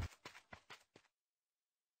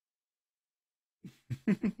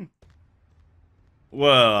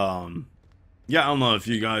 Well, yeah, I don't know if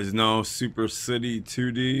you guys know, Super City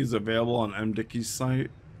 2D is available on MDickie's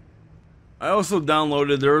site. I also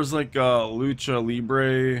downloaded, there was like a Lucha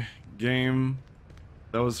Libre game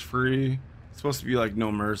that was free. It's supposed to be like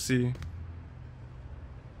No Mercy.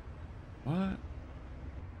 What?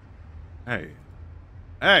 Hey.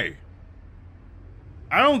 Hey!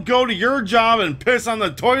 I don't go to your job and piss on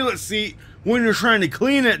the toilet seat when you're trying to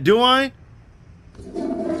clean it, do I?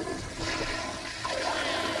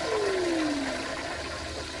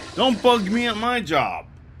 Don't bug me at my job.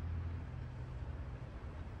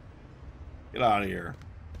 Get out of here.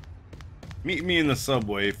 Meet me in the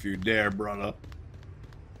subway if you dare, brother.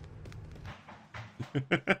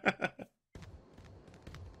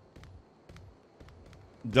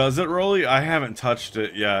 Does it, Rolly? I haven't touched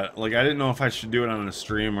it yet. Like, I didn't know if I should do it on a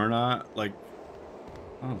stream or not. Like,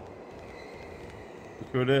 oh. Look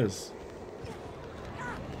who it is.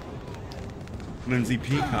 Lindsay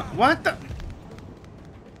Peacock. What the?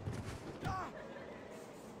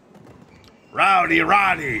 Rowdy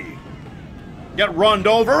Roddy. Get runned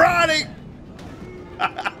over, Roddy.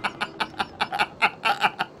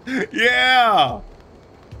 Yeah.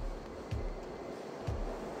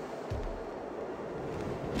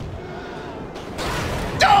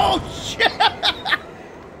 Oh, shit.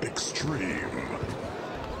 Extreme.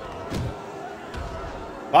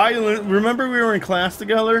 Violent. Remember we were in class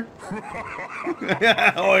together?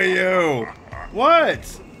 How are you? What?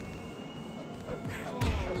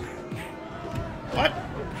 What?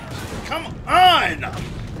 Come on!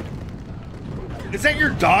 Is that your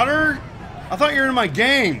daughter? I thought you were in my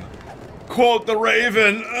gang. Quote the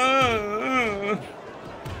Raven.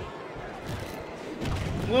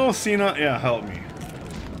 Little Cena, yeah, help me.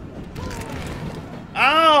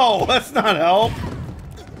 Ow! That's not help.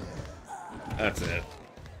 That's it.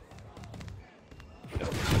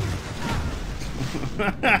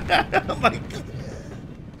 Like,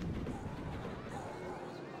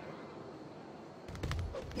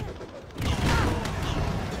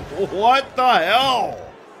 what the hell?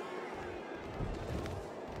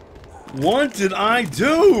 What did I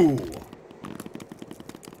do?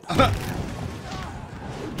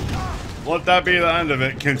 Let that be the end of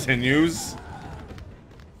it. Continues.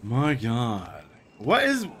 My God. What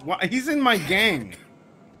is... What? He's in my gang.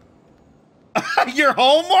 Your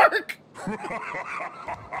homework?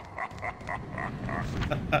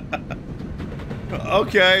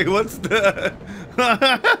 Okay, what's the...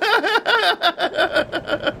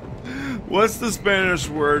 What's the Spanish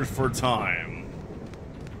word for time?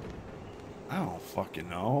 I don't fucking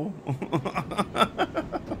know.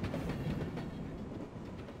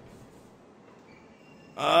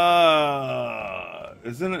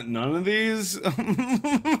 Isn't it none of these?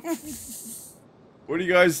 What do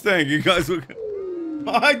you guys think? You guys would...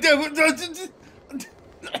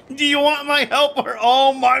 Do you want my help or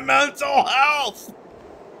oh my mental health?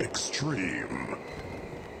 Extreme.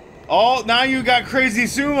 Oh, now you got Crazy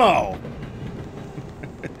Sumo.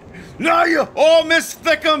 Now you... Oh, Miss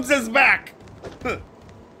Thickums is back.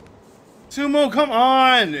 Sumo, come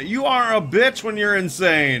on. You are a bitch when you're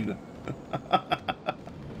insane.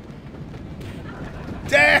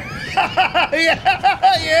 Damn.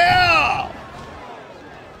 Yeah.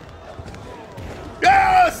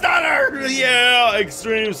 Yeah, stunner. Yeah,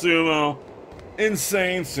 extreme sumo.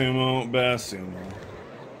 Insane sumo. Best sumo.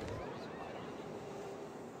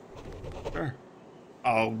 Sure.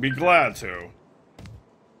 I'll be glad to.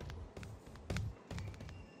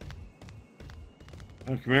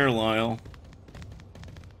 Oh, come here, Lyle.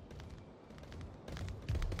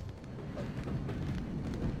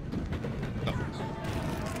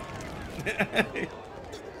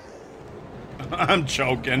 I'm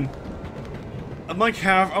choking. I'm like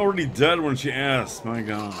half already dead when she asked. My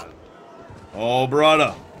God. Oh,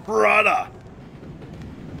 brother. Brother.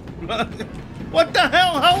 What the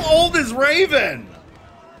hell? How old is Raven?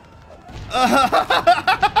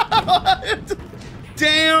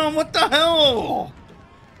 Damn, what the hell?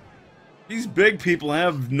 These big people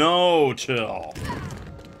have no chill.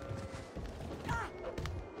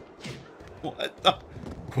 What the?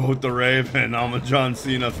 Quote the Raven, I'm a John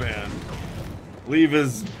Cena fan. Leave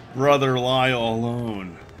his brother Lyle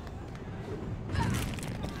alone.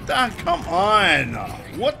 Come on.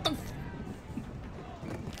 What the?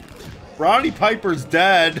 Roddy Piper's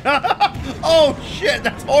dead. Oh shit,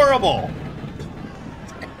 that's horrible.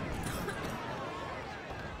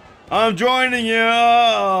 I'm joining you.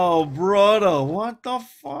 Oh, brother, what the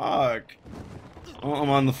fuck? Oh,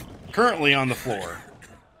 I'm currently on the floor.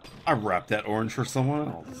 I wrapped that orange for someone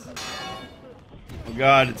else. Oh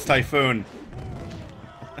God, it's Typhoon.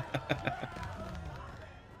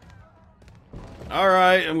 All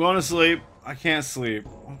right, I'm going to sleep. I can't sleep.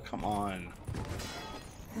 Oh, come on.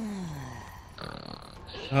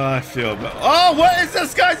 Oh, I feel bad. Oh, what is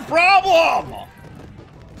this guy's problem?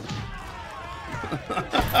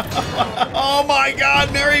 Oh my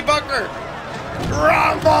God, Mary Bucker!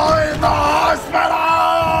 Rumble in the hospital!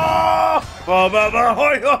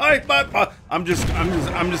 I'm just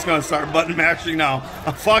gonna start button mashing now.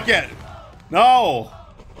 Fuck it. No,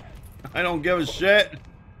 I don't give a shit.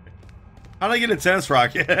 How'd I get a tense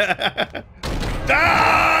rocket? Die,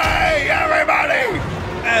 everybody!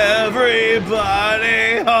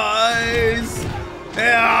 Everybody highs.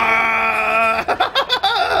 Yeah.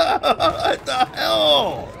 What the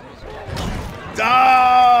hell?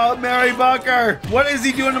 Ah, Mary Bucker! What is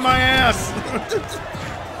he doing to my ass?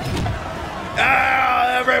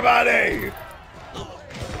 Ah, everybody!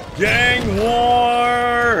 Gang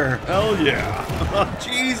war! Hell yeah!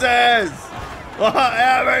 Jesus!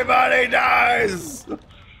 Everybody dies!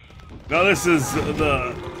 Now this is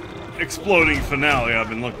the exploding finale I've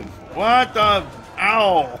been looking for. What the?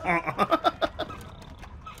 Ow!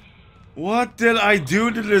 What did I do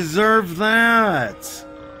to deserve that?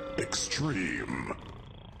 Extreme.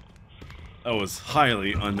 That was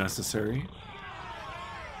highly unnecessary.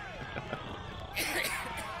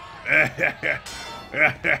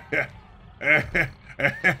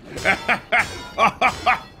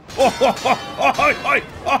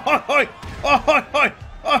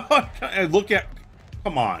 Look at...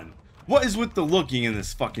 Come on. What is with the looking in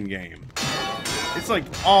this fucking game? It's like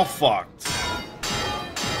all fucked.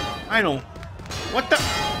 I don't... What the...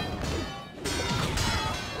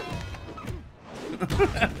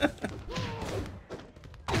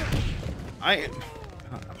 I'm a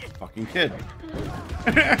fucking kid.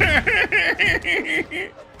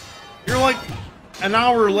 You're like an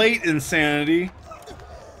hour late, Insanity.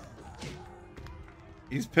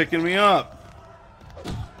 He's picking me up.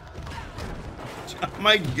 Oh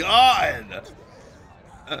my God.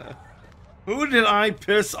 Who did I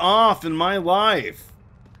piss off in my life?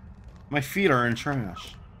 My feet are in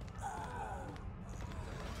trash.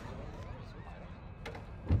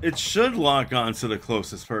 It should lock on to the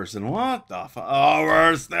closest person. What the fuck? Oh,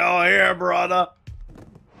 we're still here, brother.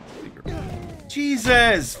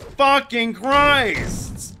 Jesus fucking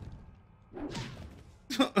Christ.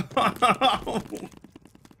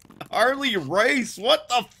 Harley Race, what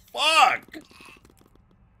the fuck?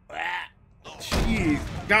 Jeez.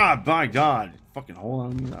 God, my God. Fucking hold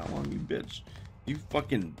on to me that long, you bitch. You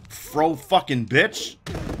fucking fro fucking bitch.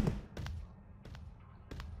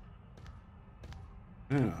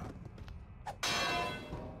 Yeah.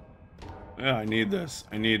 Yeah, I need this.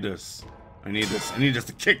 I need this. I need this. I need this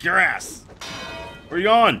to kick your ass. Where you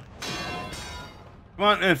going? Come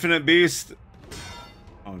on, Infinite Beast.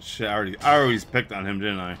 Oh shit, I already picked on him,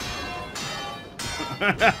 didn't I?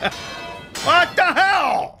 What the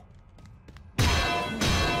hell?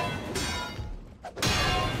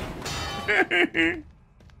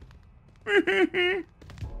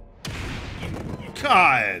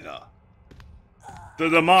 God. The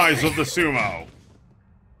demise of the sumo.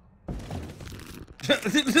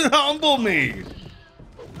 Humble me.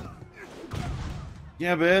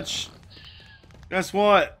 Yeah, bitch. Guess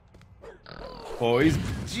what? Boys,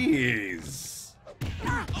 jeez.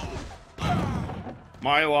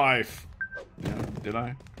 My life. Yeah, did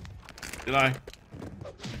I? Did I?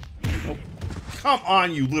 Nope. Come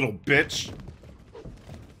on, you little bitch.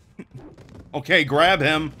 Okay, grab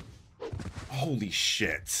him. Holy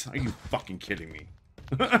shit. Are you fucking kidding me?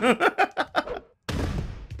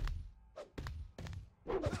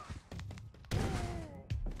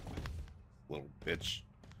 Little bitch.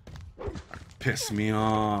 Piss me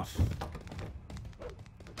off.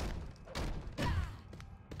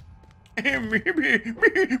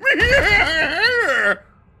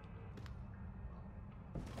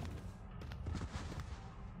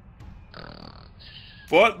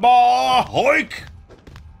 Football, hoik!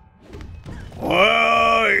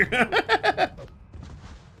 Oi!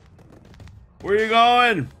 Where you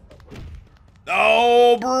going?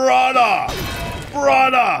 Oh, brother!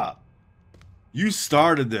 Brother! You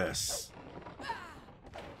started this.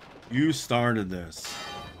 You started this.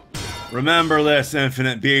 Remember this,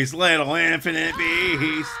 Infinite Beast. Little Infinite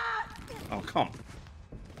Beast. Oh, come on.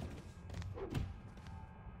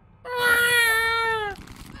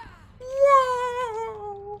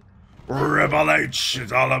 Rebel H,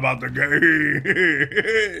 it's all about the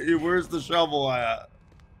game. Where's the shovel at?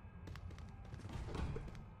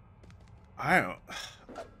 I don't.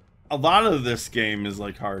 A lot of this game is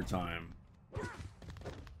like hard time.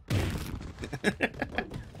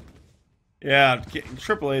 Yeah,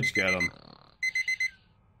 Triple H got him.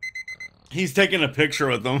 He's taking a picture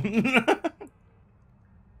with them.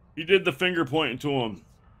 He did the finger pointing to him.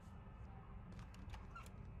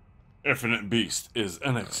 Infinite Beast is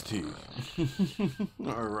NXT.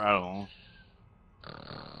 Or I don't know.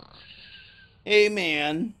 Hey,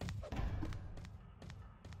 man.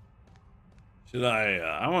 Should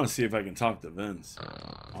I want to see if I can talk to Vince.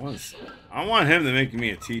 I want him to make me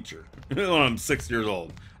a teacher when I'm 6 years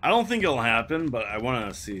old. I don't think it'll happen, but I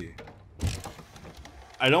want to see.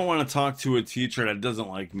 I don't want to talk to a teacher that doesn't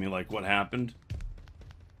like me, like what happened.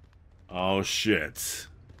 Oh, shit.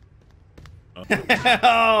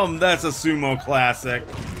 That's a sumo classic.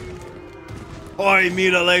 Oi,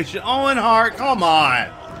 mutilation. Owen Hart, come on.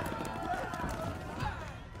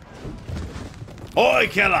 Oi,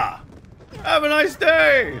 killer. Have a nice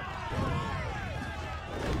day.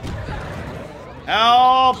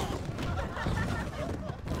 Help.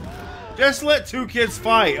 Just let two kids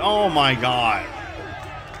fight. Oh my god.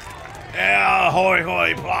 Yeah, hoi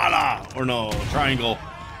hoi plata. Or no, triangle.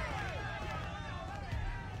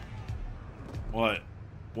 What?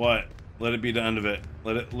 What? Let it be the end of it.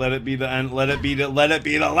 Let it be the end. Let it be the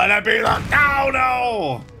no,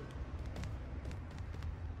 no!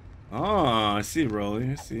 Oh, I see,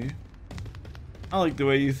 Rolly. I see. I like the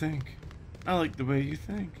way you think. I like the way you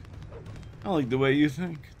think. I like the way you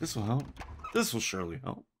think. This will help. This will surely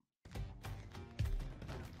help.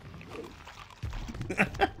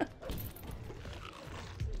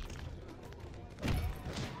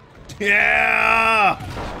 Yeah!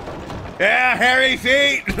 Yeah, hairy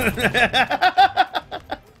feet!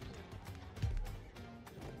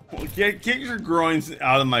 Well, get your groins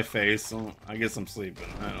out of my face. So I guess I'm sleeping.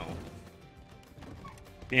 I don't know.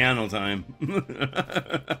 Piano time.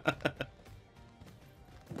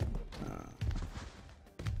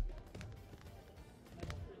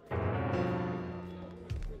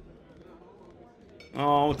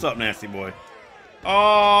 Oh, what's up, nasty boy?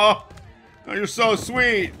 Oh, you're so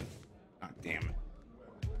sweet. God damn it.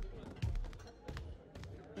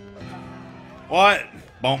 What?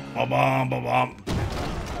 Bump, ba bum, ba bump.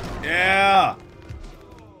 Yeah.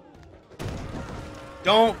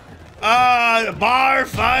 Don't. Bar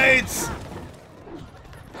fights.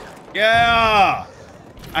 Yeah.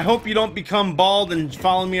 I hope you don't become bald and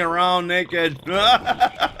follow me around naked.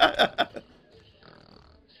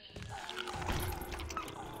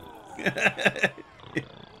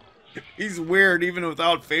 He's weird even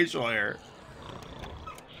without facial hair.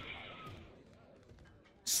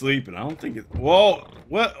 sleeping. I don't think it. Whoa!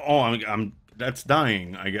 What? Oh, I'm. That's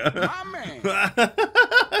dying. I guess. My man.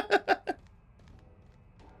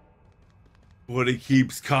 But he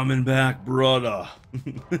keeps coming back, brother.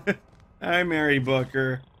 Hi, Mary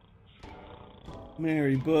Booker.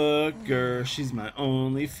 Mary Booker. She's my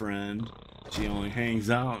only friend. She only hangs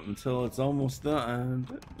out until it's almost the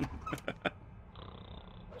end.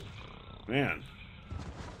 Man.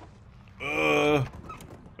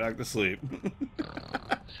 Back to sleep.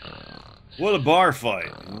 What a bar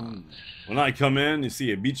fight. When I come in, you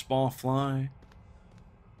see a beach ball fly.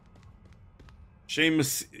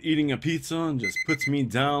 Seamus eating a pizza and just puts me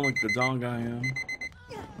down like the dog I am.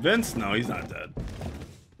 Vince? No, he's not dead.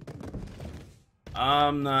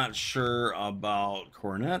 I'm not sure about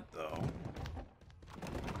Cornette, though.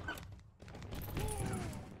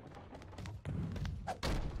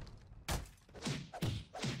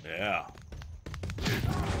 Yeah.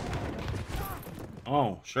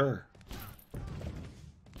 Oh, sure.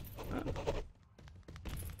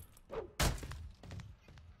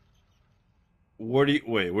 What are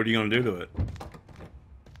you gonna do to it?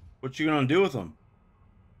 What you gonna do with him?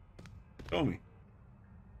 Show me.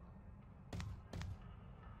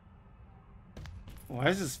 Why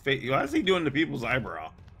is his face? Why is he doing to people's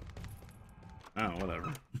eyebrow? Oh,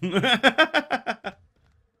 whatever.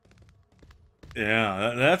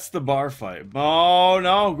 Yeah, that's the bar fight. Oh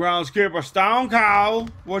no, groundskeeper Stone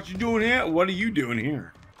Cold. What you doing here? What are you doing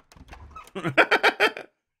here?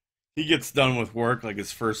 He gets done with work like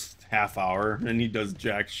his first half hour, and he does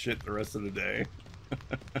jack shit the rest of the day.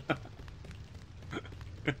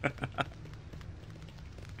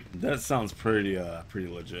 That sounds pretty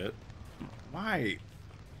legit. Why?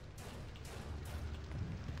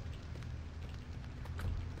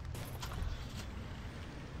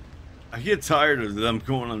 I get tired of them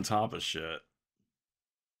going on top of shit.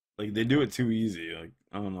 Like, they do it too easy. Like,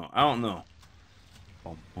 I don't know.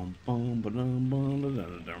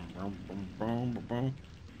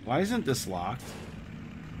 Why isn't this locked?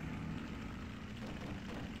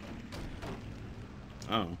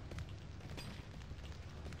 Oh.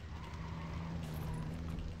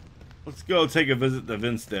 Let's go take a visit to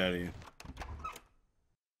Vince Daddy.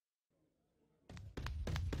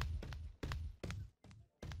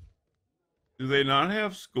 Do they not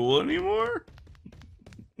have school anymore?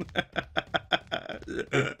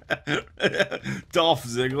 Dolph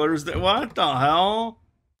Ziggler's there. What the hell?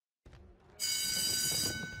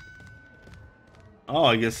 Oh,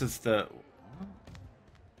 I guess it's the...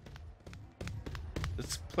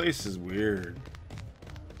 This place is weird.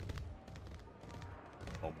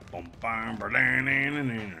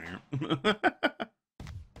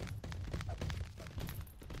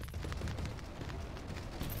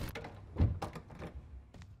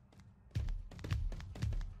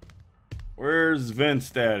 Where's Vince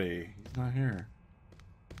Daddy? He's not here.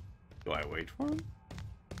 Do I wait for him?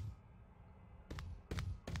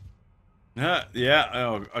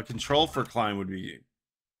 Yeah, a control for climb would be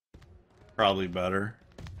probably better.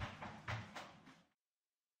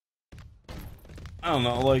 I don't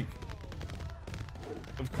know, like,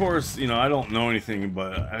 of course, you know, I don't know anything,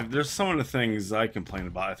 but there's some of the things I complain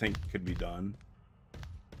about I think could be done.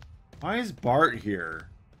 Why is Bart here?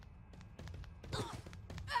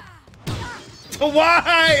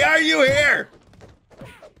 Why are you here?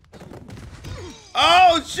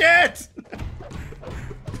 Oh, shit!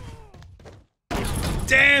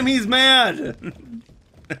 Damn, he's mad!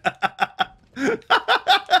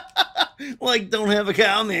 Like, don't have a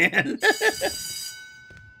cow, man.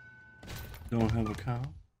 Don't have a cow?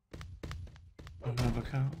 Don't have a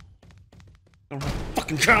cow? Don't have a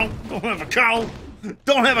fucking cow? Don't have a cow?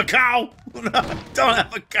 Don't have a cow? Don't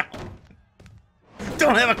have a cow?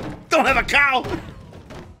 Don't have a cow.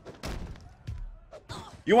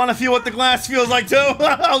 You want to feel what the glass feels like too?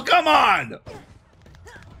 Oh, come on!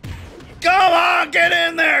 Come on, get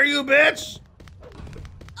in there, you bitch!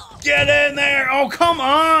 Get in there! Oh, come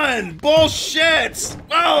on! Bullshit!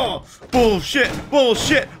 Oh, bullshit!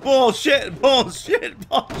 Bullshit! Bullshit! Bullshit!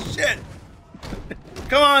 Bullshit!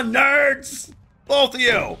 Come on, nerds! Both of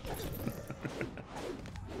you!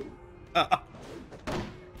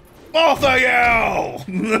 Both of you!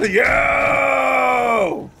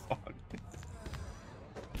 You! Fuck.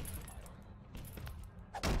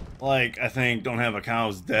 Like, I think don't have a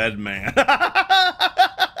cow's dead, man.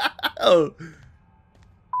 Oh.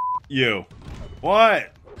 You.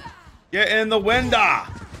 What? Get in the window!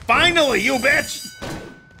 Finally, you bitch!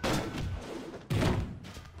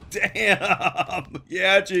 Damn!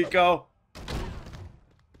 Yeah, Chico.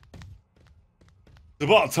 It's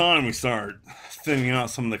about time we start thinning out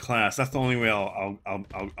some of the class. That's the only way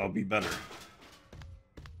I'll be better.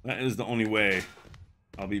 That is the only way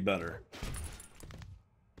I'll be better.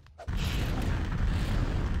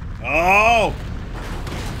 Oh!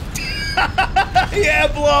 Yeah,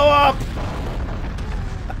 blow up!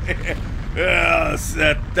 Yes,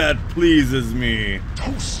 that pleases me.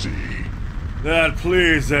 Toasty. That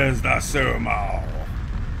pleases the sumo.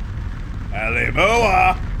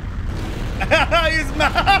 Aliboa! He's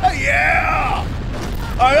my... Yeah!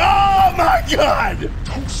 Oh my god!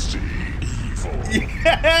 Toasty. Evil.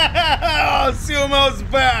 Yeah! Oh, Sumo's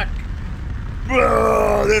back!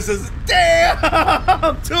 Bro, this is...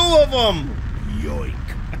 Damn! 2 of them! Yoink.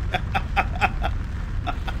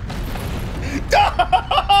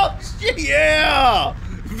 Oh, shit, yeah!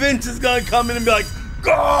 Vince is gonna come in and be like,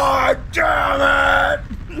 God damn it!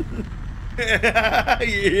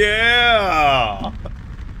 Yeah!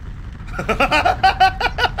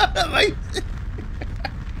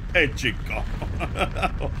 Hey, Chico.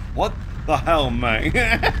 What the hell, man?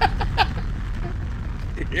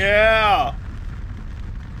 Yeah!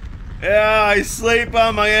 Yeah, I sleep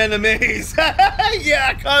on my enemies.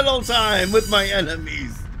 Yeah, cuddle time with my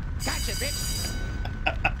enemies. Gotcha, bitch.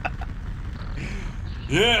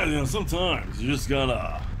 Yeah, you know, sometimes you just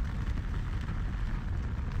gotta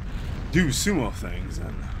do sumo things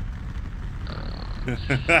and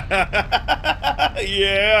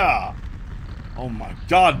yeah. Oh my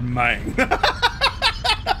god, man.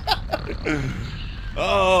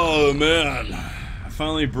 Oh man. I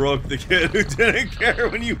finally broke the kid who didn't care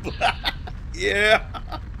when you black. Yeah.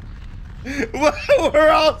 We're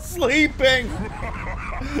all sleeping.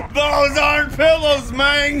 Those aren't pillows,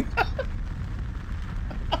 man.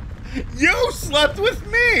 You slept with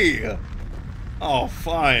me. Oh,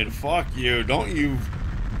 fine. Fuck you. Don't you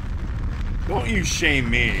shame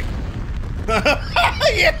me.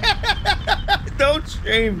 Yeah. Don't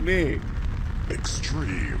shame me.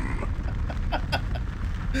 Extreme.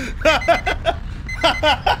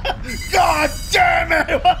 God damn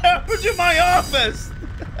it! What happened to my office?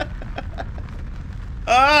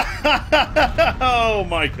 Oh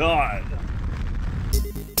my god.